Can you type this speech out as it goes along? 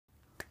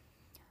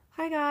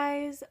Hi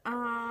guys.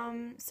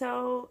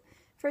 So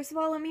first of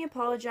all, let me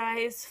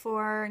apologize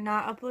for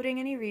not uploading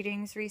any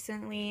readings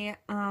recently.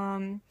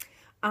 I'm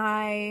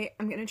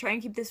gonna try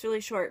and keep this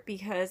really short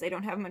because I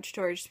don't have much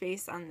storage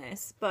space on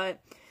this, but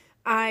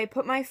I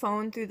put my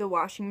phone through the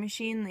washing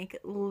machine, like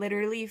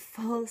literally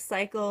full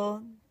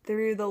cycle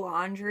through the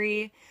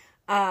laundry,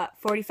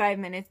 45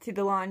 minutes through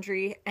the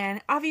laundry,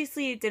 and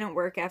obviously it didn't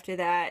work after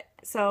that.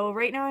 So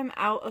right now I'm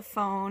out of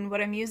phone. What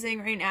I'm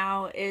using right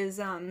now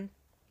is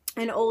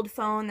an old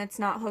phone that's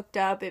not hooked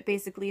up. It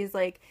basically is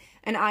like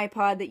an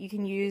iPod that you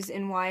can use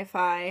in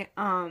Wi-Fi,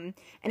 and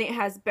it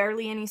has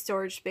barely any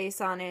storage space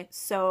on it,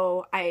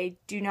 so I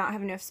do not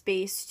have enough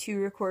space to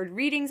record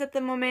readings at the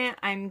moment.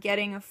 I'm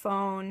getting a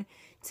phone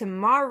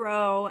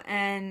tomorrow,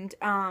 and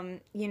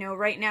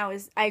right now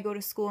is I go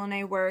to school and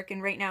I work,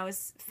 and right now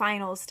is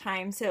finals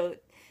time, so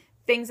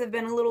things have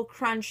been a little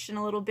crunched and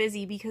a little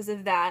busy because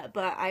of that,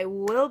 but I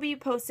will be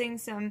posting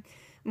some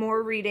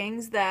more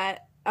readings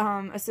that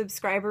a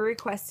subscriber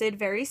requested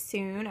very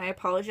soon. I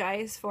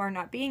apologize for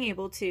not being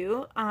able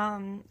to.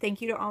 Thank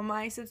you to all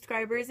my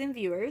subscribers and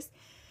viewers.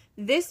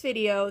 This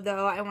video,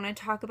 though, I want to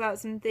talk about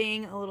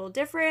something a little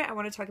different. I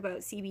want to talk about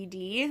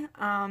CBD.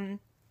 I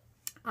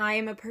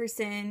am a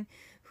person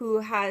who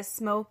has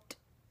smoked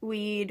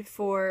weed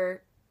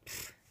for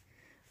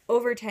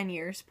over 10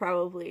 years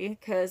probably,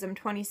 because I'm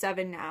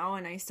 27 now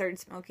and I started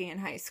smoking in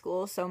high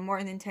school, so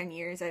more than 10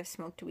 years I've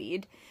smoked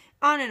weed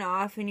on and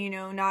off,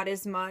 and not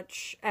as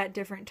much at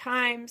different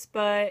times,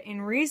 but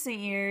in recent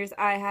years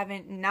I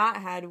haven't not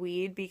had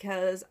weed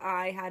because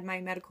I had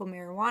my medical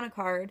marijuana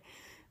card.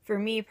 For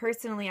me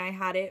personally, I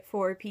had it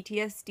for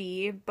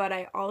PTSD, but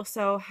I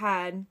also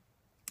had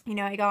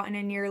I got in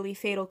a nearly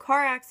fatal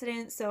car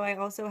accident, so I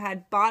also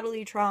had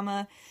bodily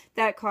trauma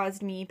that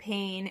caused me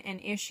pain and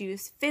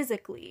issues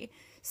physically.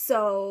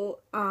 So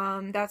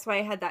that's why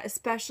I had that,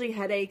 especially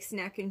headaches,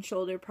 neck and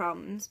shoulder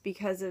problems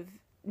because of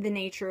the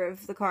nature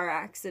of the car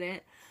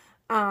accident.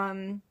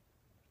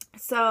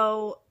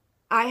 So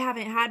I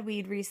haven't had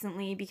weed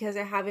recently because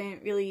I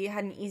haven't really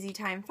had an easy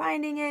time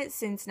finding it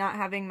since not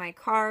having my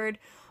card.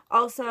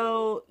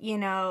 Also,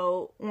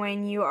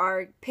 when you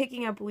are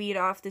picking up weed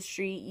off the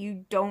street,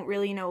 you don't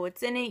really know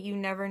what's in it. You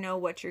never know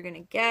what you're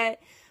gonna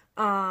get.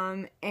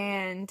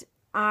 And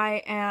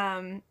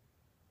I'm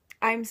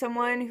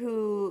someone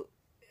who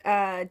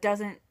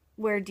doesn't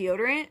wear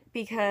deodorant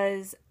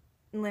because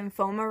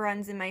lymphoma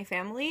runs in my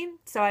family,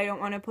 so I don't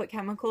want to put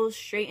chemicals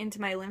straight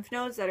into my lymph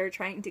nodes that are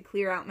trying to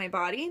clear out my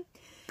body.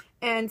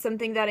 And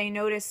something that I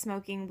noticed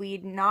smoking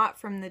weed not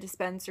from the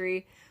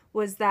dispensary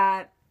was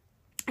that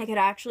I could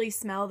actually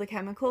smell the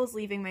chemicals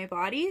leaving my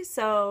body.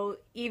 So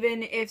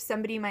even if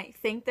somebody might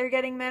think they're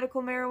getting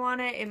medical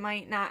marijuana, it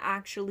might not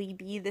actually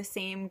be the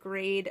same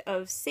grade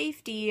of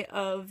safety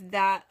of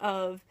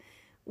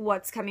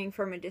what's coming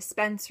from a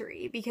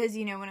dispensary. Because,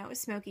 when I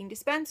was smoking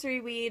dispensary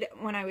weed,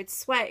 when I would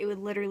sweat, it would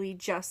literally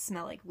just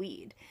smell like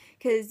weed.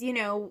 Because,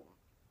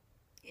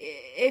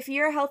 if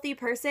you're a healthy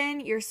person,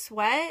 your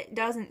sweat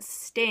doesn't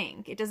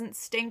stink. It doesn't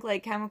stink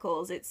like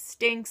chemicals. It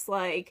stinks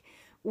like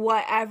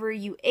whatever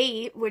you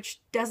ate, which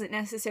doesn't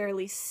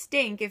necessarily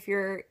stink if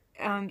you're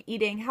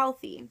eating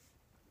healthy.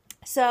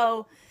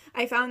 So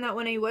I found that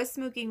when I was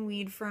smoking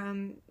weed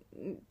from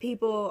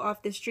people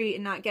off the street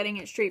and not getting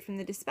it straight from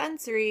the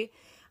dispensary,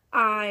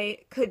 I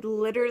could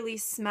literally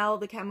smell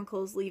the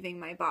chemicals leaving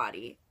my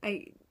body.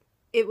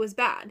 It was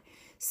bad.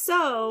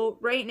 So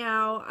right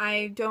now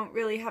I don't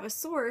really have a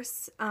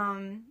source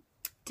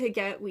to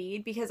get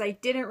weed because I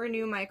didn't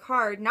renew my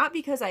card, not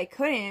because I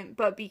couldn't,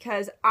 but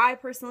because I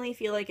personally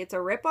feel like it's a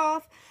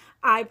ripoff.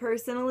 I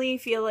personally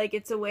feel like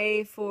it's a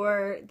way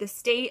for the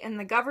state and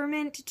the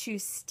government to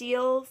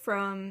steal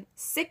from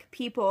sick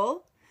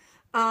people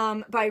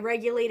by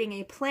regulating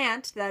a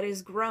plant that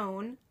is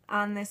grown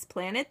on this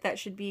planet that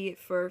should be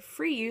for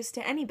free use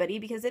to anybody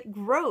because it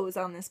grows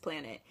on this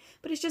planet.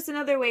 But it's just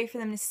another way for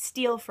them to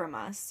steal from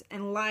us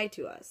and lie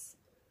to us.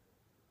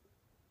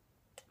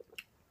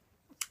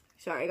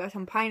 Sorry, I got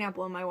some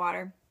pineapple in my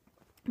water.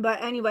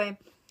 But anyway,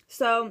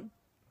 so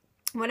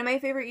one of my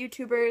favorite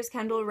YouTubers,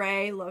 Kendall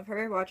Ray, love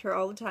her, watch her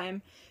all the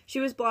time. She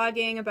was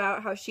blogging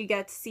about how she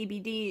gets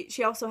CBD.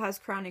 She also has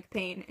chronic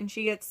pain, and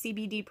she gets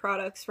CBD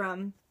products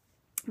from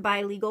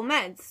Buy Legal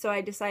Meds. So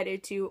I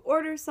decided to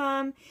order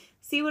some,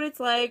 see what it's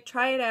like,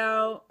 try it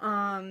out.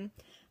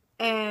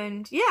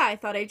 And yeah, I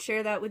thought I'd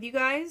share that with you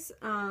guys.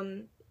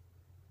 I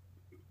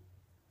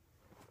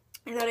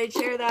thought I'd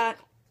share that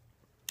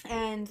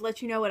and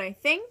let you know what I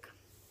think.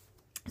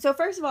 So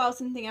first of all,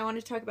 something I want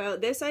to talk about.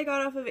 This I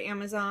got off of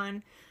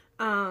Amazon.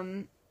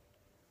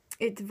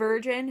 It's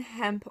virgin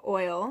hemp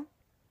oil.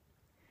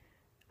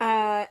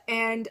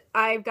 And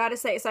I've got to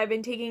say, so I've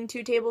been taking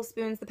 2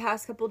 tablespoons the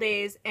past couple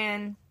days,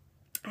 and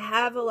I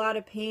have a lot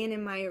of pain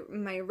in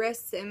my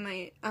wrists and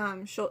my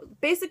shoulder.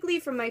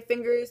 Basically from my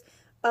fingers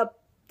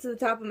up to the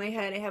top of my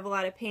head, I have a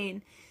lot of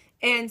pain.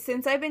 And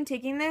since I've been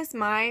taking this,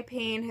 my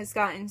pain has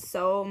gotten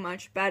so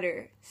much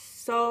better.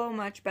 So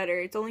much better.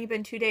 It's only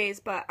been 2 days,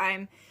 but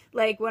I'm,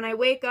 like, when I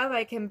wake up,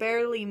 I can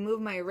barely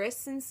move my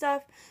wrists and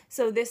stuff.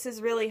 So this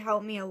has really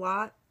helped me a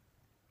lot.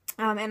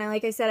 And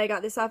like I said, I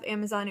got this off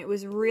Amazon. It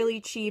was really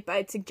cheap.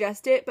 I'd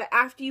suggest it. But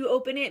after you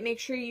open it, make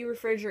sure you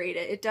refrigerate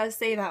it. It does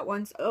say that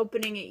once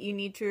opening it, you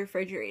need to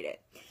refrigerate it.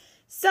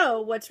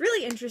 So what's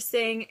really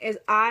interesting is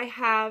I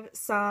have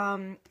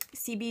some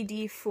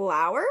CBD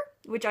flower,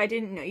 which I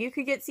didn't know you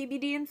could get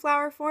CBD in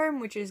flower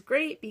form, which is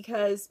great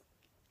because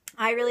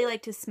I really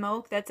like to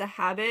smoke. That's a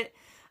habit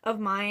of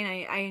mine.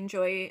 I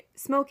enjoy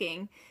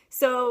smoking.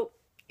 So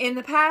in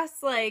the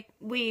past, like,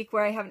 week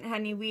where I haven't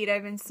had any weed,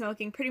 I've been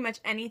smoking pretty much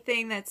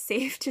anything that's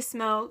safe to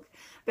smoke.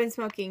 I've been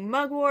smoking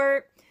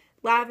mugwort,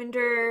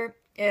 lavender,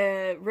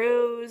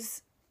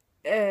 rose,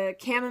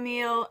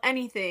 chamomile,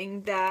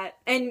 anything that,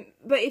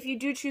 but if you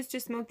do choose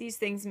to smoke these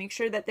things, make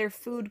sure that they're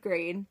food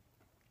grade.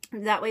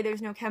 That way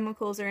there's no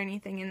chemicals or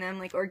anything in them,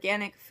 like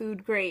organic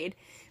food grade,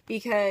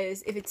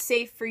 because if it's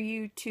safe for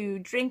you to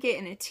drink it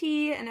in a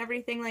tea and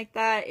everything like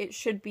that, it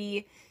should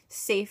be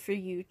safe for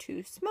you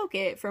to smoke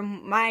it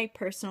from my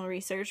personal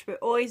research, but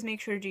always make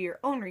sure to do your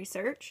own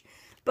research.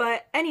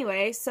 But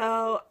anyway,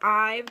 so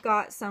I've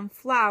got some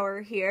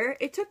flour here.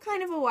 It took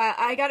kind of a while.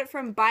 I got it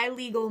from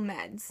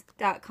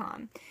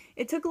bilegalmeds.com.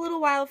 It took a little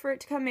while for it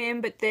to come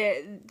in, but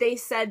they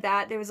said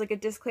that there was like a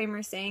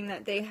disclaimer saying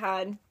that they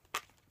had,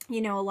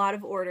 you know, a lot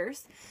of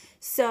orders.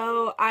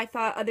 So I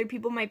thought other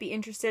people might be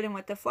interested in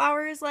what the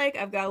flour is like.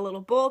 I've got a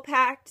little bowl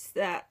packed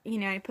that, you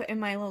know, I put in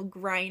my little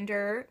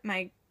grinder.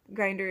 My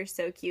grinder is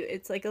so cute.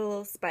 It's like a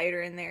little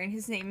spider in there, and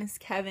his name is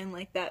Kevin,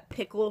 like that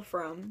pickle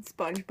from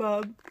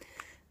SpongeBob.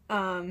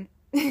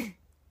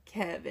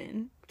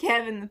 Kevin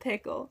the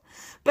pickle.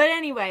 But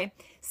anyway,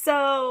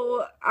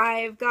 so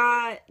I've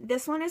got,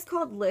 this one is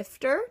called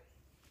Lifter.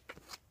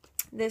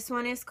 This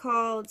one is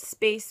called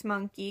Space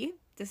Monkey.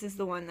 This is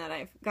the one that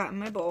I've got in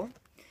my bowl.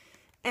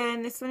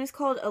 And this one is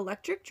called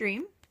Electric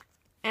Dream.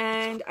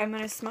 And I'm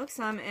going to smoke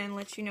some and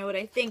let you know what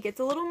I think. It's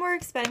a little more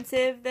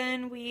expensive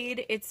than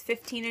weed. It's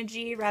 15 a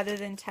G rather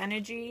than 10 a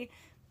G.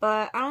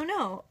 But I don't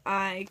know.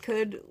 I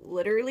could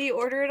literally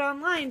order it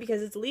online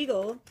because it's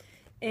legal.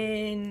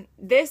 And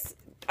this,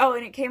 oh,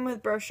 and it came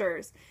with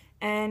brochures.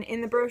 And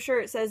in the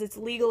brochure it says it's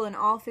legal in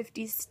all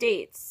 50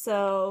 states.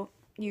 So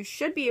you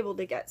should be able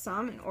to get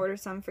some and order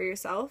some for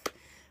yourself.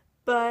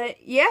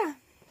 But yeah,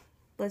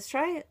 let's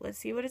try it. Let's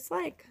see what it's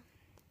like.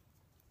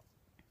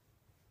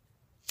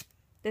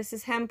 This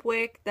is hemp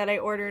wick that I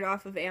ordered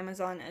off of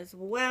Amazon as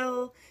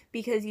well,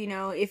 because, you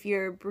know, if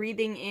you're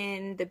breathing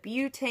in the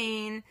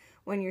butane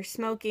when you're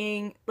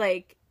smoking,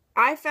 like,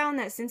 I found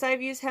that since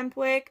I've used hemp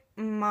wick,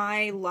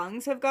 my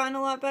lungs have gotten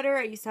a lot better.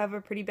 I used to have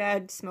a pretty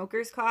bad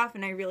smoker's cough,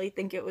 and I really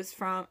think it was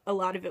from, a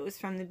lot of it was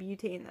from the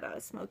butane that I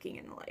was smoking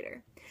in the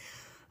lighter.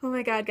 Oh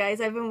my god,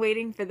 guys, I've been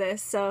waiting for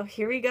this, so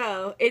here we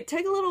go. It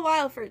took a little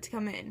while for it to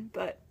come in,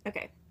 but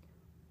okay.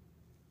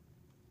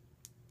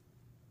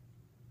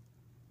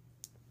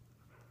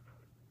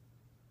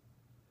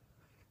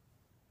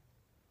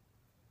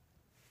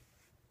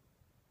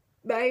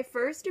 My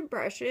first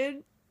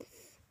impression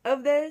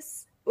of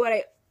this, when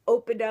I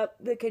opened up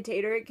the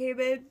container it came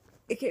in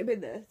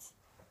this.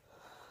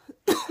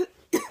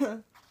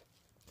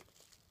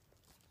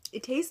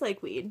 It tastes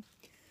like weed.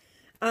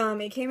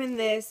 It came in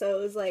this, so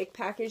it was like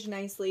packaged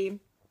nicely.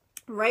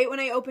 Right when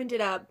I opened it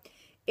up,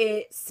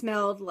 it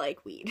smelled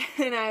like weed.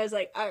 And I was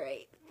like,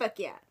 alright, fuck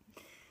yeah.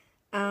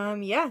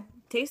 Yeah,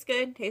 tastes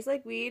good, tastes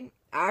like weed.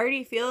 I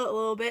already feel it a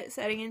little bit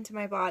setting into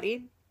my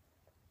body.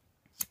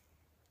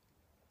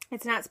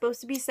 It's not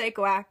supposed to be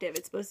psychoactive.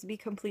 It's supposed to be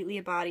completely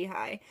a body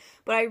high.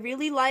 But I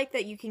really like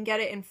that you can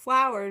get it in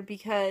flower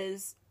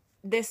because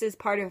this is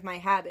part of my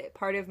habit.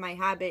 Part of my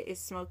habit is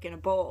smoking a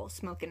bowl,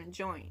 smoking a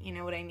joint. You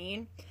know what I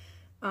mean?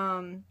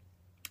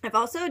 I've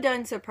also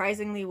done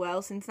surprisingly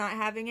well since not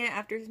having it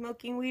after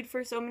smoking weed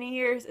for so many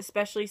years,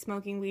 especially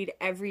smoking weed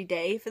every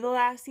day for the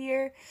last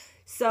year.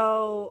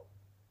 So,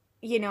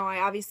 you know, I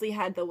obviously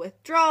had the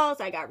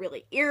withdrawals. I got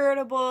really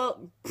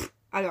irritable.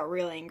 I got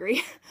real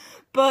angry,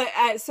 but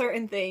at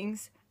certain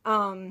things.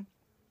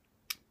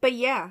 But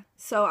yeah,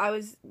 so I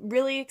was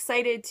really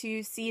excited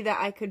to see that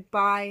I could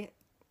buy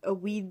a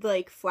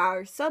weed-like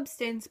flower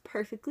substance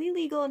perfectly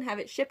legal and have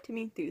it shipped to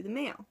me through the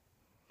mail.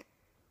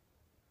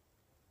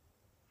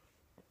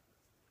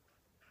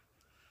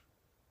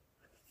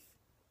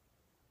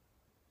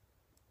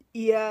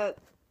 Yeah,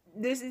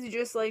 this is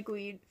just like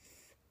weed.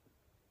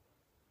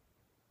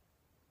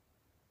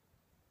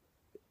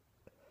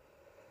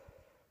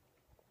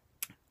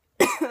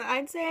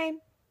 I'd say,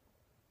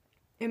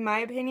 in my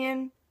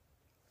opinion,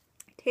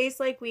 it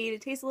tastes like weed.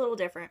 It tastes a little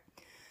different,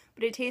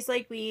 but it tastes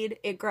like weed.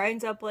 It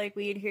grinds up like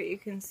weed. Here you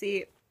can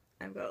see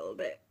I've got a little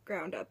bit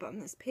ground up on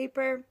this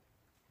paper.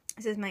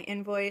 This is my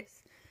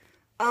invoice.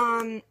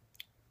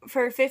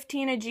 For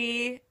 15 a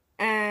G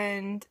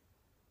and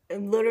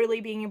literally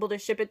being able to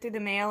ship it through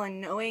the mail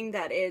and knowing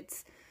that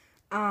it's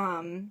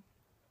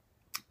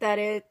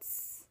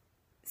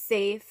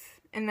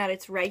safe and that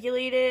it's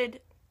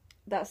regulated,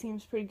 that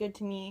seems pretty good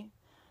to me.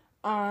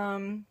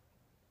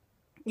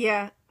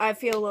 Yeah, I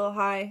feel a little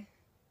high.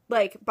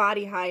 Like,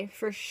 body high.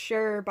 For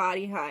sure,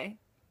 body high.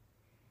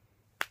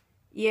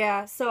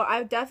 Yeah, so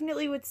I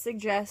definitely would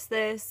suggest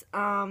this.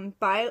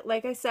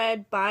 Like I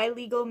said,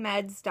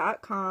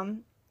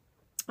 buylegalmeds.com.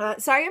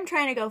 Sorry, I'm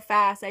trying to go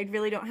fast. I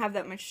really don't have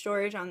that much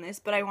storage on this,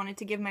 but I wanted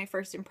to give my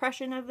first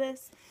impression of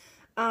this.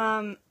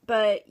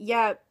 But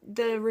yeah,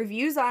 the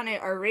reviews on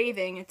it are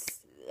raving.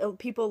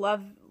 People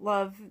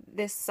love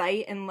this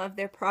site and love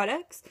their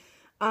products.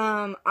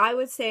 I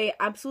would say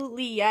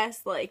absolutely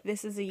yes. Like,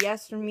 this is a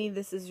yes for me.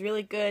 This is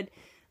really good.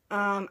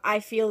 I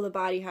feel the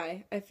body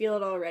high. I feel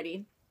it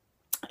already.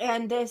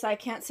 And this, I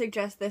can't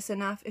suggest this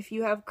enough. If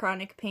you have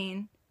chronic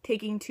pain,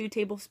 taking 2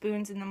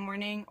 tablespoons in the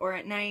morning or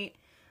at night.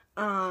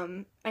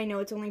 I know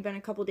it's only been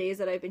a couple days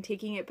that I've been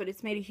taking it, but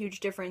it's made a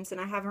huge difference,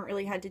 and I haven't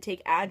really had to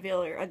take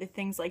Advil or other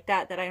things like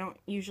that I don't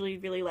usually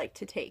really like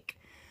to take.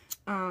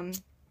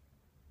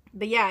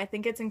 But yeah, I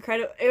think it's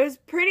incredible. It was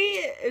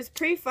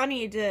pretty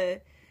funny to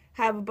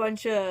have a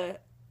bunch of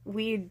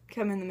weed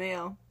come in the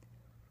mail.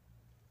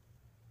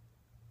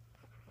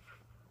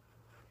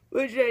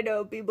 Which I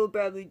know people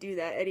probably do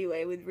that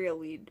anyway with real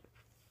weed.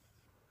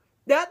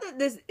 Not that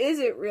this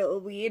isn't real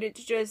weed,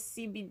 it's just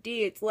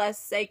CBD. It's less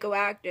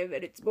psychoactive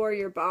and it's more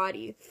your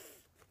body.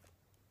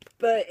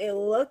 But it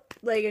looked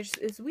like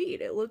it's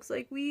weed. It looks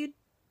like weed.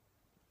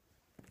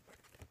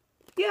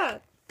 Yeah.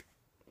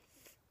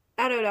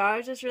 I don't know. I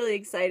was just really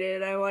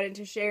excited. I wanted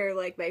to share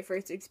like my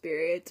first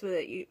experience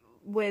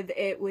with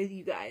it with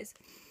you guys.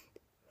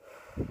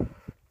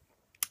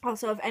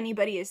 Also, if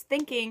anybody is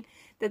thinking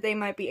that they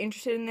might be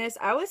interested in this,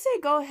 I would say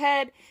go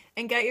ahead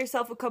and get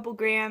yourself a couple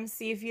grams,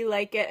 see if you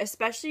like it,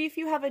 especially if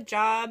you have a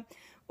job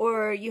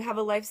or you have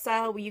a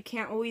lifestyle where you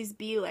can't always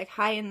be like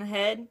high in the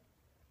head.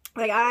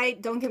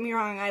 Like, don't get me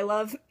wrong, I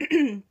love,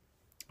 been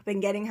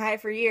getting high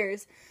for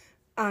years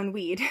on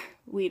weed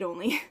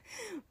only,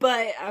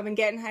 but I've been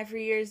getting high for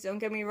years, don't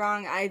get me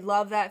wrong, I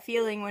love that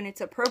feeling when it's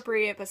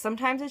appropriate, but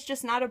sometimes it's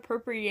just not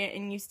appropriate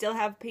and you still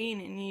have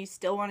pain and you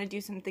still want to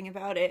do something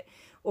about it,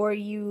 or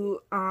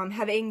you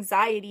have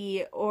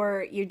anxiety,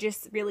 or you're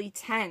just really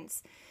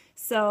tense.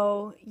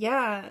 So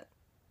yeah,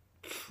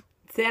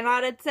 10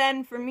 out of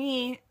 10 for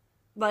me.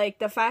 Like,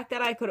 the fact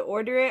that I could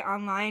order it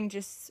online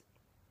just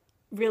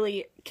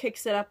really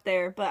kicks it up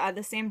there, but at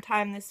the same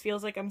time, this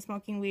feels like I'm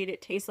smoking weed,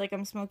 it tastes like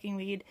I'm smoking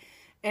weed,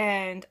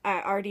 and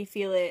I already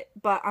feel it,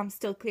 but I'm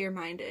still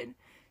clear-minded.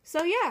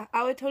 So yeah,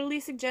 I would totally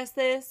suggest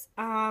this.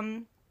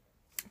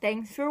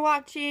 Thanks for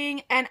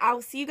watching, and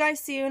I'll see you guys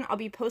soon. I'll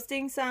be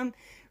posting some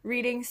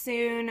readings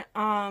soon.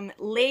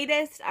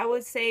 Latest, I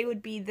would say,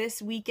 would be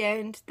this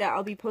weekend that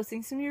I'll be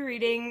posting some new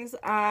readings.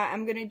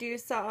 I'm gonna do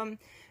some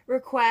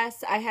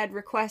requests. I had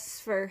requests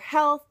for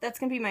health. That's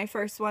gonna be my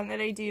first one that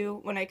I do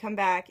when I come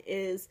back,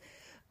 is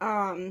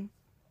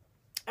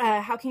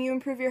how can you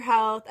improve your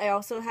health? I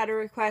also had a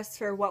request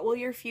for what will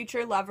your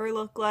future lover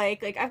look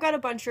like. Like, I've got a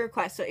bunch of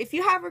requests. So if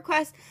you have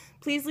requests,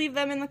 please leave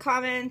them in the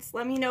comments.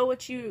 Let me know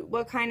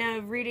what kind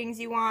of readings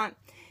you want.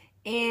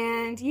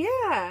 And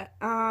yeah,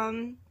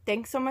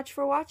 thanks so much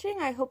for watching.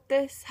 I hope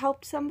this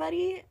helped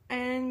somebody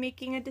in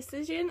making a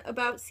decision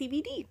about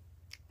CBD.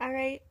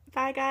 Alright,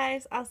 bye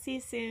guys. I'll see you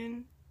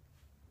soon.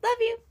 Love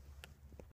you.